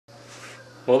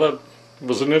Well, that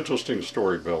was an interesting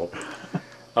story, Bill.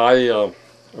 I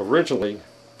originally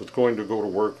was going to go to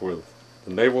work with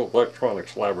the Naval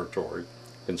Electronics Laboratory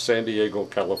in San Diego,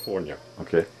 California,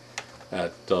 Okay.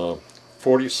 at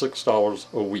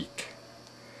 $46 a week.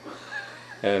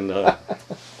 And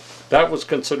that was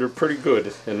considered pretty good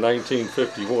in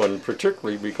 1951,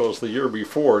 particularly because the year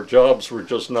before jobs were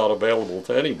just not available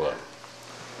to anybody.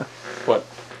 But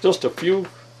just a few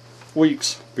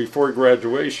weeks before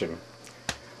graduation,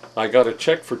 I got a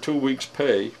check for 2 weeks'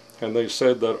 pay, and they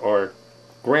said that our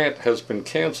grant has been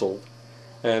canceled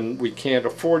and we can't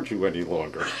afford you any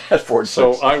longer.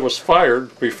 So I was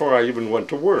fired before I even went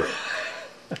to work.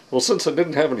 Well, since I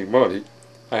didn't have any money,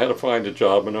 I had to find a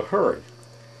job in a hurry.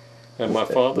 And my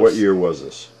father... What year was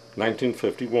this?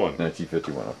 1951.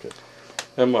 1951, okay.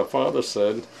 And my father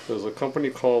said, there's a company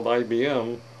called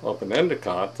IBM up in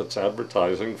Endicott that's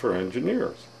advertising for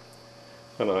engineers.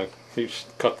 And he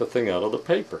cut the thing out of the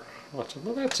paper. I said,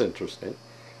 well, that's interesting.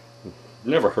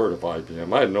 Never heard of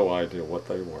IBM. I had no idea what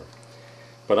they were.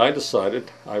 But I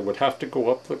decided I would have to go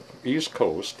up the East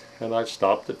Coast, and I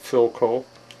stopped at Philco,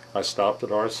 I stopped at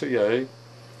RCA,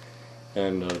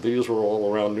 and these were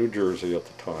all around New Jersey at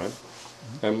the time.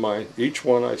 And each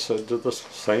one I said did the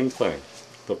same thing.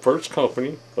 The first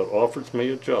company that offers me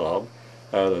a job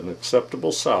at an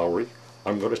acceptable salary,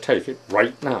 I'm going to take it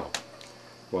right now.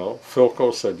 Well,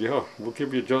 Philco said, yeah, we'll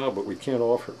give you a job, but we can't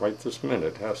offer it right this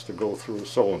minute. It has to go through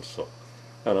so-and-so.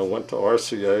 And I went to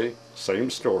RCA, same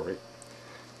story.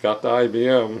 Got to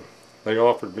IBM, they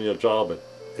offered me a job at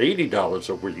 $80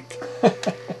 a week.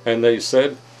 And they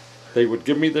said they would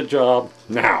give me the job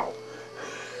now.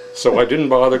 So I didn't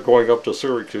bother going up to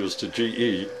Syracuse to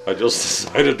GE. I just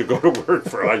decided to go to work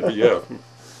for IBM.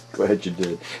 Glad you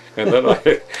did. And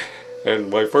then and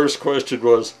my first question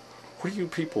was, what do you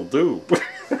people do?